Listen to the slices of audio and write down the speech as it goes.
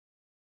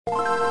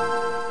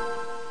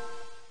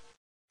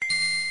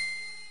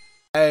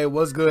Hey,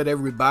 what's good,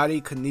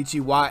 everybody?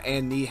 Konnichiwa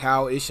and ni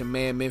hao. It's your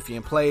man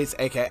Memphian Plays,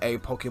 aka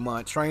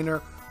Pokemon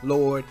Trainer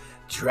Lord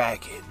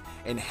Dragon.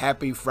 And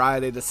happy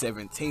Friday the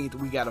 17th.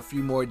 We got a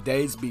few more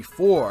days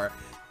before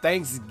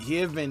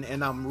Thanksgiving,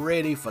 and I'm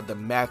ready for the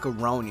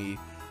macaroni,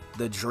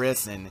 the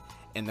dressing,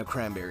 and the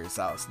cranberry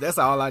sauce. That's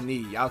all I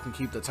need. Y'all can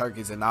keep the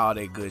turkeys and all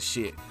that good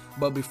shit.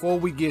 But before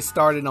we get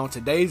started on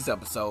today's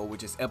episode,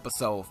 which is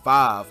episode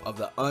 5 of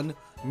the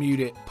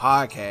Unmuted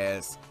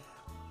Podcast,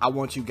 I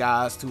want you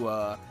guys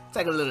to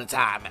take a little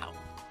time out.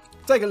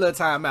 Take a little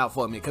time out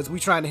for me, because we're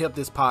trying to help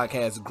this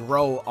podcast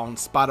grow on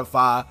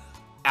Spotify,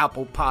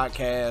 Apple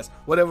Podcasts,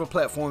 whatever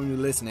platform you're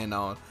listening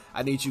on.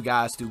 I need you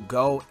guys to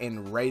go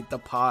and rate the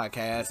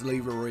podcast,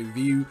 leave a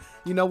review.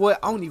 You know what?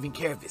 I don't even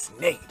care if it's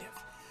negative.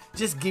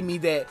 Just give me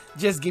that,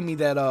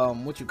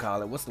 what you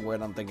call it? What's the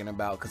word I'm thinking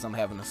about? Because I'm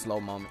having a slow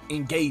moment.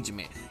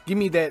 Engagement. Give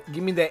me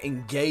that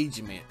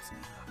engagement.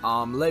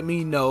 Let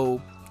me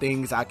know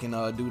things I can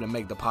do to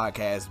make the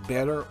podcast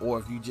better, or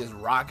if you just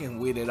rocking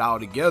with it all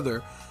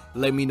together,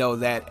 let me know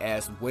that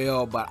as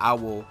well. But I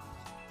will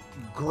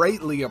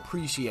greatly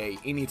appreciate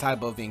any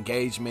type of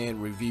engagement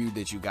review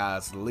that you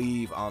guys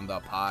leave on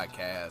the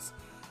podcast.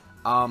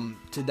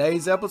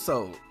 Today's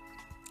episode,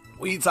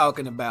 we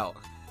talking about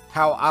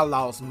how I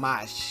lost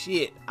my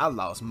shit. I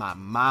lost my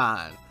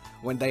mind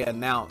when they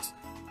announced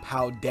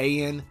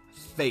Paldean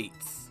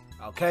Fates.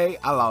 Okay,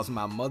 I lost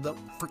my mother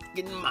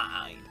freaking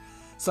mind.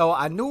 So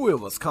I knew it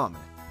was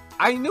coming.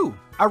 I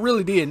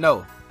really did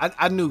know.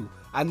 I knew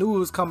it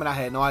was coming. I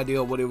had no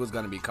idea what it was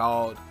going to be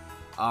called.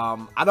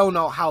 I don't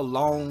know how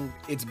long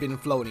it's been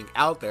floating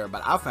out there,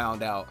 but I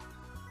found out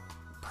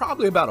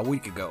probably about a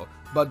week ago.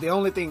 But the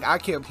only thing I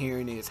kept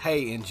hearing is,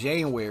 hey, in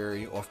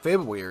January or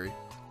February,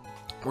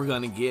 we're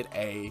going to get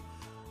a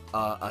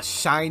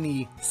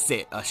shiny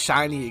set, a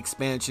shiny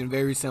expansion,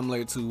 very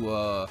similar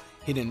to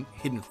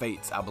Hidden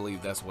Fates. I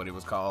believe that's what it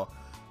was called,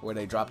 where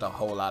they dropped a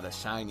whole lot of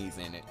shinies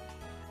in it.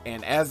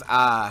 And as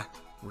I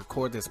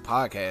record this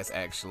podcast,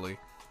 actually,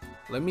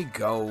 let me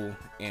go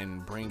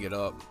and bring it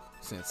up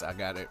since I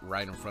got it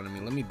right in front of me.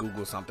 Let me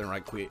Google something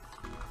right quick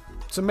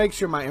to make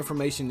sure my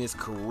information is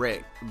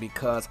correct,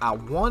 because I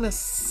want to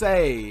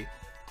say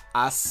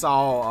I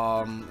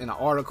saw in an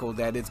article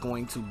that it's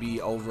going to be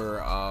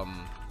over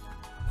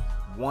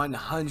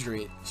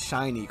 100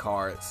 shiny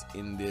cards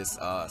in this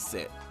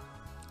set.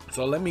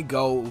 So let me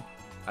go.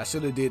 I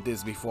should have did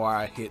this before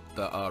I hit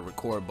the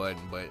record button,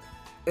 but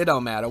it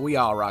don't matter. We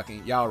all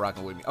rocking. Y'all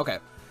rocking with me. Okay.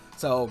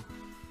 So,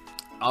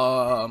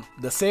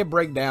 the set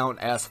breakdown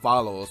as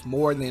follows: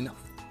 more than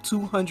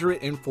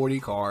 240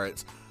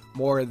 cards,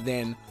 more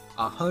than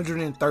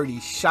 130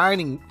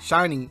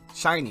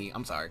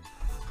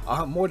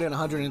 more than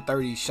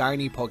 130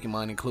 shiny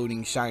Pokemon,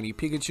 including shiny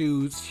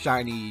Pikachu's,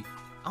 shiny,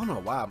 I don't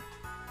know why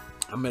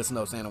I'm messing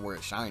up saying the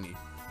word shiny.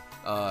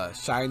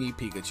 Shiny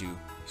Pikachu,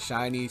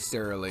 shiny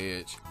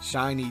Ceruledge,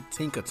 shiny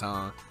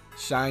Tinkaton,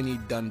 shiny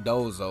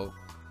Dundozo,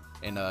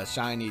 and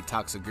shiny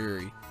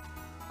Toxaguri.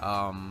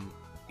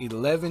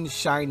 11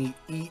 shiny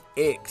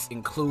EX,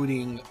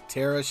 including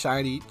Terra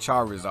shiny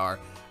Charizard.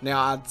 Now,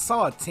 I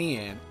saw a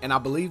 10, and I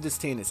believe this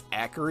 10 is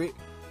accurate,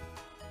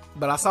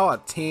 but I saw a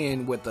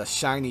 10 with the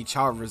shiny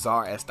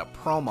Charizard as the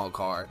promo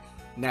card.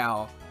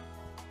 Now,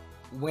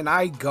 when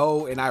I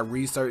go and I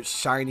research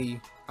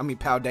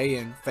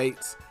Paldean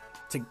Fates,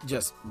 to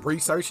just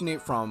researching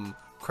it from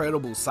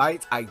credible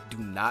sites, I do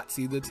not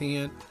see the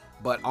 10.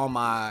 But on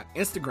my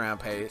Instagram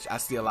page, I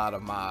see a lot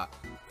of my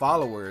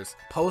followers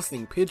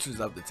posting pictures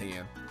of the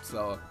 10.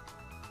 So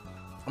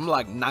I'm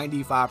like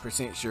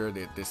 95% sure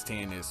that this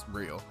 10 is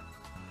real.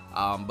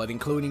 But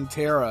including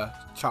Terra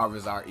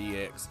Charizard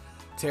EX,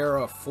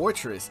 Terra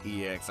Fortress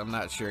EX. I'm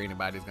not sure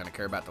anybody's going to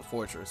care about the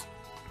Fortress.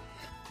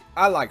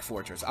 I like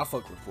Fortress. I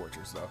fuck with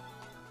Fortress though.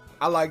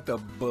 I like the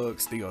bug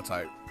steel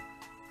type.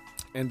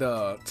 And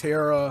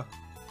Terra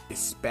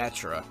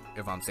Espatra,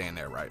 if I'm saying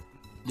that right.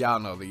 Y'all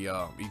know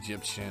the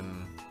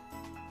Egyptian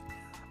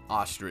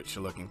ostrich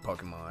looking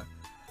Pokemon.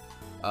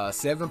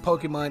 7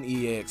 Pokemon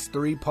EX,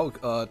 3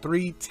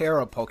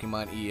 Terra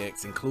Pokemon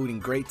EX, including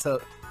Great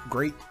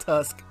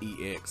Tusk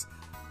EX,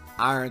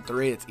 Iron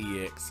Threads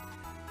EX,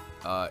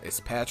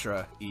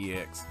 Espatra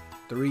EX,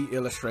 3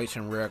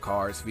 illustration rare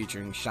cards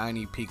featuring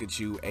shiny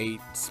Pikachu,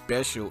 8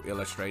 special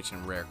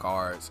illustration rare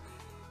cards,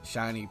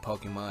 shiny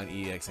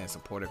Pokemon EX and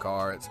supporter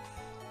cards,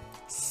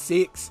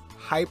 6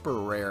 hyper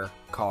rare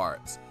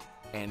cards,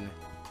 and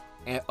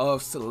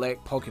of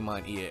select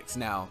Pokemon EX.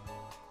 Now,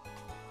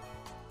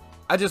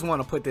 I just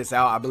want to put this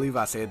out. I believe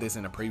I said this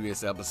in a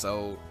previous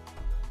episode.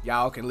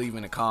 Y'all can leave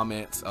in the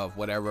comments of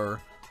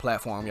whatever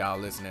platform y'all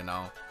listening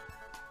on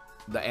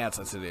the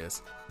answer to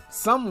this.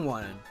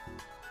 Someone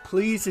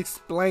please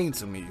explain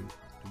to me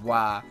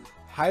why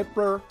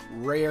hyper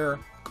rare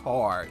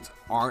cards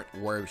aren't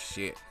worth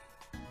shit.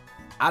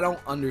 I don't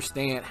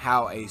understand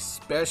how a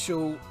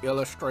special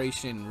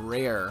illustration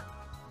rare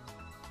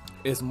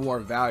is more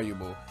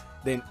valuable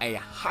than a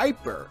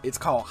hyper. It's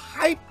called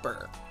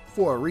hyper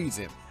for a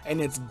reason.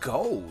 and it's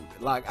gold.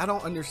 Like, I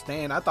don't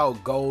understand. I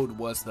thought gold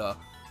was the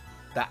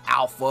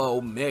alpha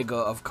omega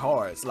of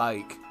cards.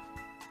 Like,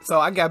 so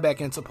I got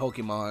back into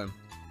Pokemon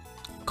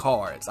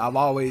cards.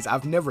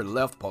 I've never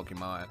left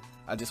Pokemon.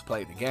 I just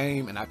played the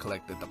game and I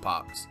collected the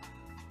pops.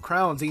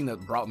 Crown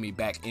Zenith brought me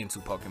back into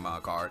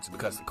Pokemon cards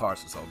because the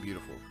cards were so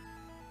beautiful.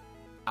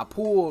 I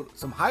pulled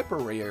some hyper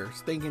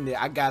rares thinking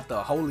that I got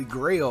the holy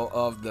grail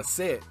of the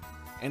set,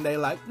 and they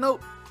like,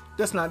 nope,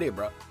 that's not it,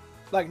 bro.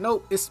 Like,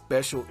 nope, it's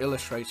special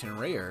illustration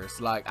rares.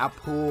 Like, I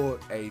pulled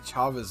a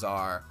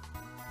Charizard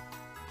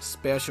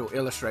special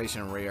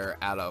illustration rare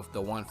out of the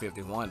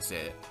 151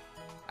 set,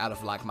 out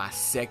of like my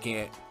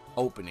second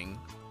opening,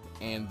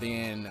 and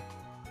then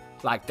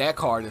like that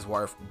card is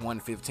worth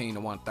 115 to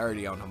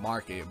 130 on the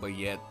market, but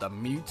yet the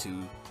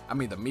Mew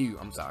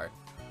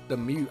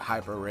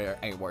hyper rare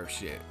ain't worth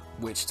shit,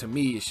 which to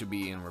me it should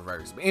be in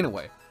reverse. But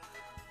anyway,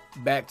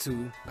 back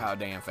to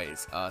Paldean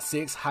Fates.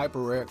 6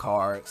 hyper rare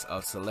cards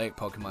of select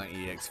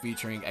Pokemon EX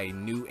featuring a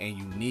new and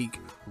unique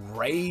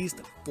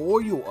raised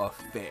foil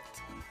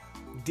effect.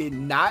 Did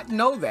not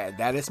know that.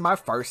 That is my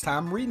first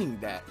time reading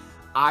that.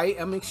 I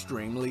am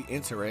extremely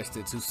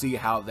interested to see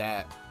how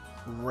that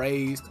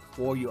raised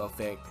foil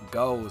effect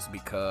goes,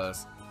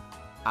 because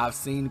I've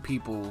seen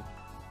people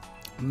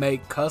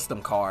make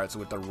custom cards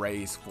with the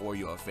raised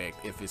foil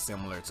effect if it's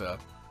similar to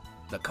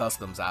the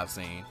customs I've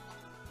seen.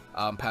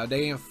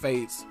 Paldean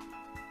Fates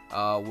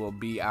will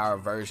be our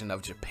version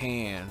of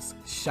Japan's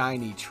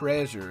Shiny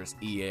Treasures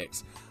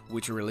EX,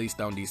 which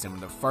released on December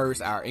the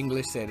 1st. Our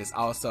English set is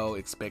also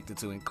expected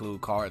to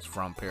include cards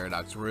from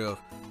Paradox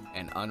Rift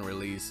and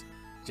unreleased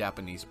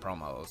Japanese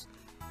promos.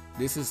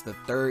 This is the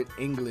third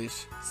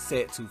English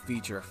set to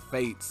feature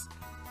Fates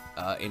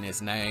in its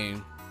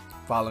name,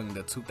 following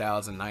the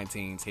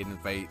 2019's Hidden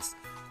Fates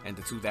and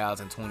the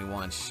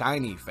 2021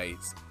 Shiny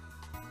Fates.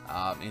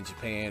 In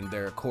Japan,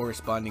 their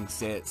corresponding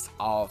sets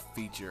all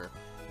feature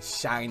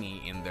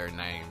Shiny in their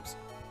names.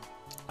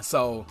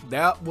 So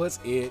that was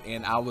it,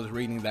 and I was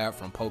reading that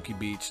from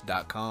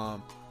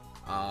Pokebeach.com.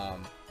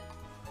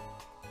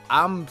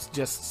 I'm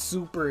just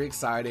super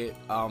excited.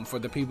 For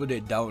the people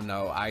that don't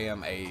know, I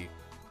am a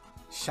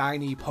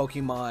shiny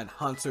Pokemon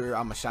hunter.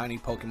 I'm a shiny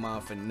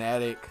Pokemon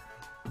fanatic.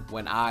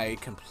 When I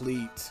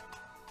complete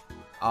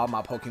all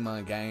my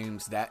Pokemon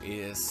games, that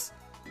is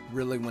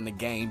really when the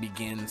game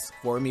begins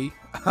for me.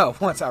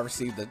 Once I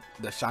receive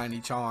the shiny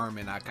charm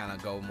and I kind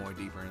of go more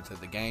deeper into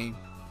the game.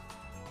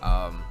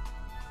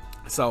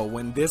 So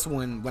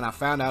when I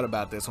found out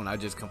about this one, I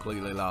just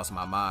completely lost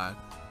my mind.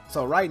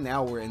 So right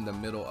now we're in the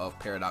middle of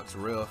Paradox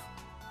Rift.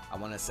 I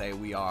want to say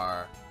we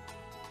are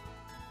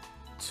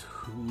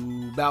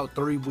about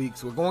 3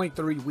 weeks. We're going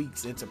 3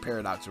 weeks into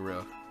Paradox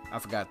Rift. I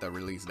forgot the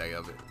release day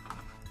of it.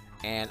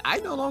 And I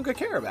no longer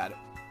care about it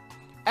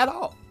at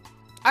all.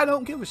 I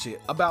don't give a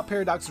shit about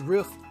Paradox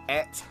Rift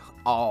at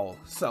all.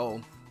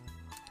 So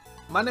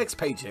my next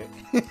paycheck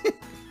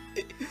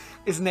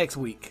is next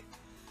week.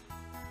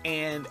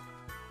 And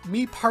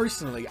me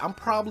personally, I'm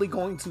probably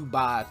going to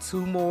buy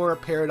 2 more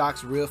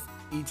Paradox Rift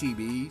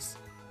ETBs.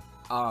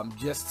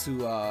 Just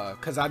to,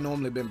 cause I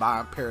normally been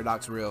buying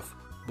Paradox Rift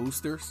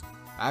boosters.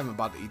 I haven't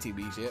bought the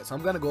ETBs yet. So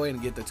I'm going to go ahead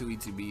and get the 2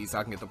 ETBs so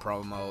I can get the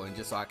promo, and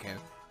just so I can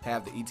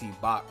have the ET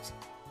box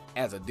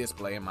as a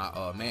display in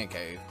my man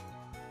cave.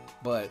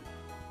 But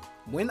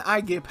when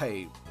I get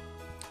paid,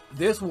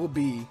 this will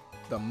be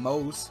the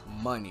most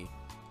money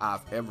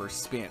I've ever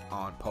spent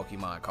on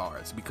Pokemon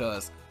cards,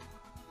 because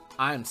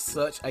I'm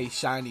such a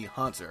shiny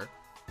hunter.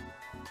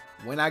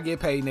 When I get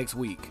paid next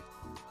week,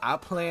 I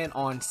plan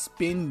on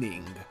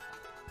spending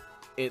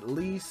at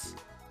least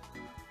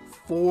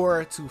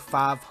 $400 to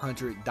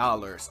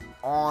 $500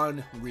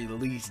 on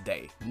release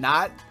day.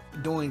 Not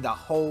during the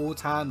whole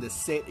time the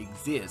set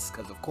exists,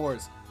 because of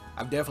course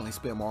I've definitely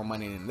spent more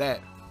money than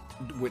that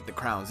with the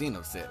Crown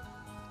Zenith set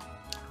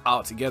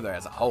altogether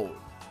as a whole.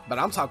 But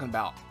I'm talking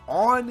about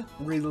on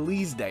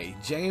release day,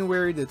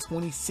 January the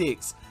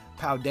 26th,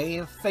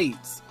 Paldean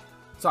Fates.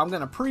 So I'm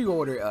going to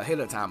pre-order ahead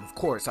of time, of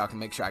course, so I can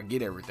make sure I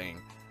get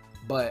everything.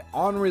 But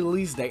on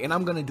release day, and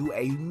I'm going to do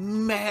a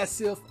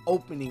massive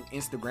opening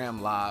Instagram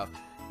live.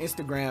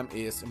 Instagram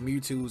is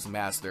Mewtwo's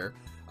Master.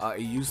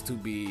 It used to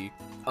be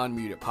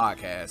Unmuted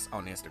Podcast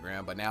on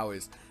Instagram, but now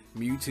it's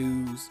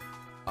Mewtwo's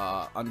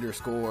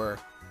 _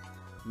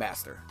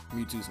 Master.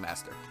 Mewtwo's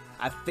Master.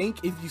 I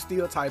think if you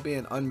still type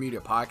in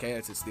Unmuted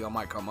Podcast, it still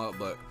might come up,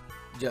 but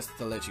just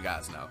to let you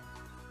guys know.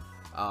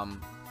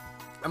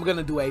 I'm going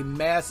to do a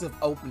massive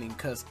opening,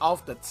 because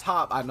off the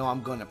top, I know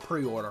I'm going to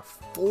pre-order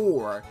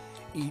 4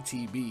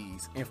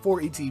 ETBs. And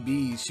 4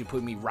 ETBs should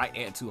put me right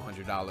at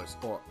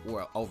 $200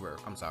 or over.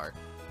 I'm sorry.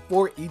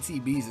 4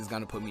 ETBs is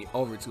going to put me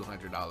over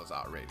 $200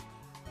 already.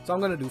 So I'm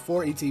going to do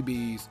 4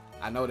 ETBs.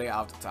 I know they're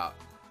off the top.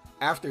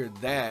 After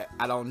that,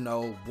 I don't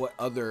know what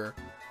other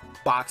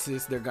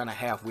boxes they're going to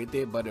have with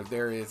it. But if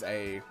there is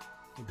a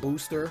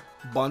booster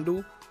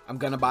bundle, I'm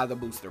going to buy the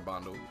booster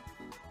bundle.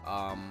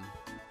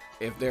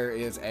 If there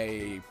is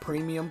a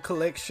premium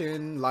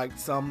collection like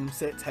some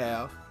sets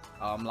have,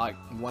 like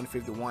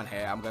 151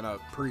 had, I'm gonna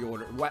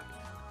pre-order. What?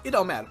 It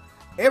don't matter.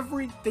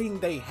 everything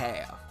they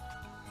have.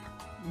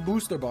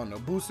 Booster bundle,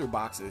 booster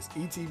boxes,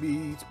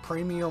 ETBs,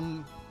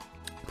 premium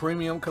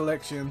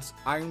collections.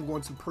 I'm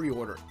going to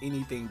pre-order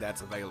anything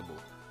that's available.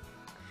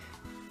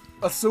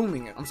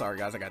 Assuming, I'm sorry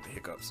guys, I got the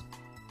hiccups.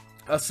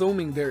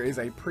 Assuming there is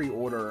a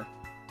pre-order,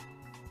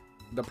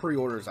 the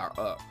pre-orders are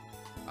up.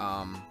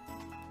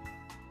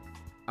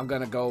 I'm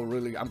gonna go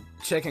I'm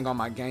checking on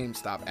my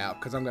GameStop app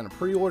because I'm gonna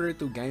pre-order it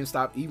through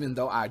GameStop, even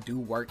though I do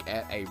work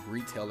at a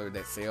retailer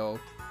that sell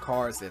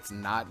cards that's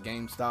not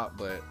GameStop,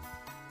 but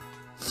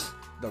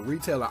the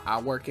retailer I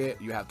work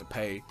at, you have to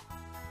pay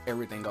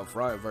everything up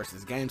front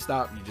versus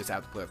GameStop, you just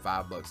have to put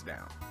 $5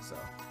 down. So,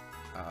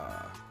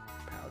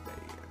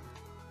 Paldean.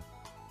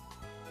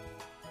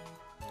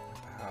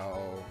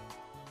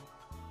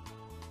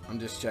 I'm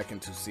just checking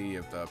to see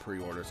if the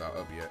pre-orders are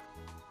up yet.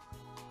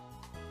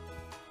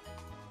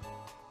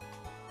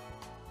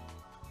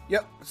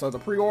 Yep, so the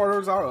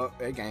pre-orders are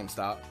up at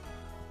GameStop.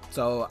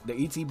 So the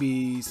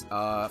ETBs,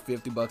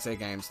 $50 at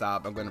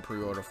GameStop. I'm gonna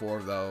pre-order 4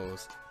 of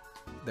those.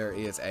 There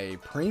is a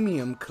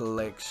premium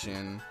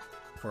collection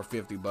for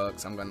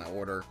 $50. I'm gonna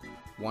order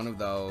 1 of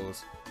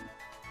those.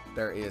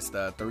 There is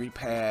the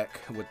 3-pack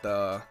with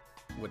the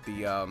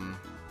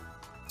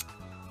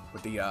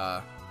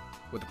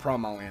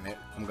promo in it.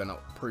 I'm gonna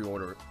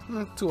pre-order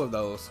 2 of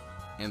those.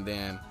 And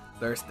then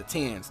there's the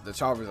 10s, the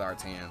Charizard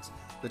 10s.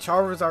 The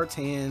Charizard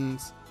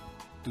 10s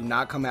do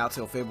not come out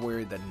till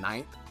February the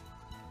 9th,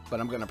 but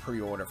I'm gonna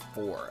pre-order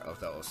 4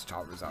 of those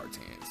Charizard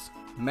 10s,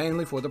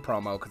 mainly for the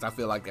promo, because I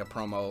feel like that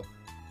promo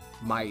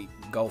might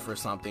go for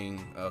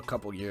something a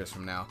couple years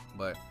from now.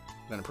 But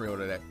I'm gonna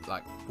pre-order that,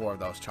 like 4 of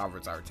those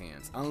Charizard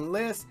 10s,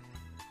 unless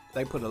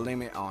they put a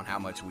limit on how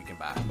much we can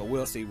buy, but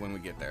we'll see when we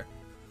get there.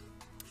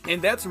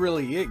 And that's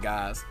really it,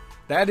 guys.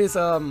 That is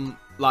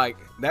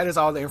that is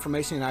all the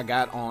information I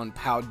got on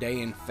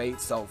Paldean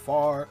Fates so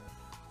far.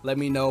 Let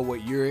me know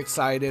what you're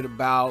excited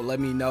about. Let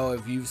me know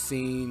if you've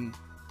seen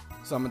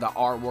some of the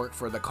artwork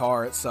for the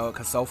cards.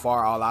 Because so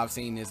far all I've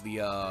seen is the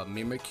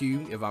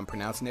Mimikyu, if I'm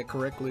pronouncing it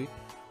correctly,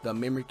 the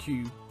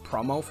Mimikyu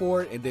promo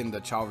for it, and then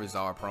the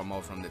Charizard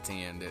promo from the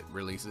 10 that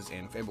releases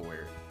in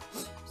February.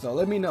 So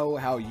let me know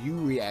how you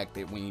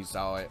reacted when you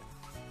saw it.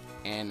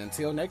 And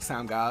until next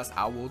time, guys,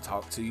 I will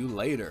talk to you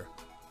later.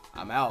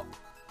 I'm out.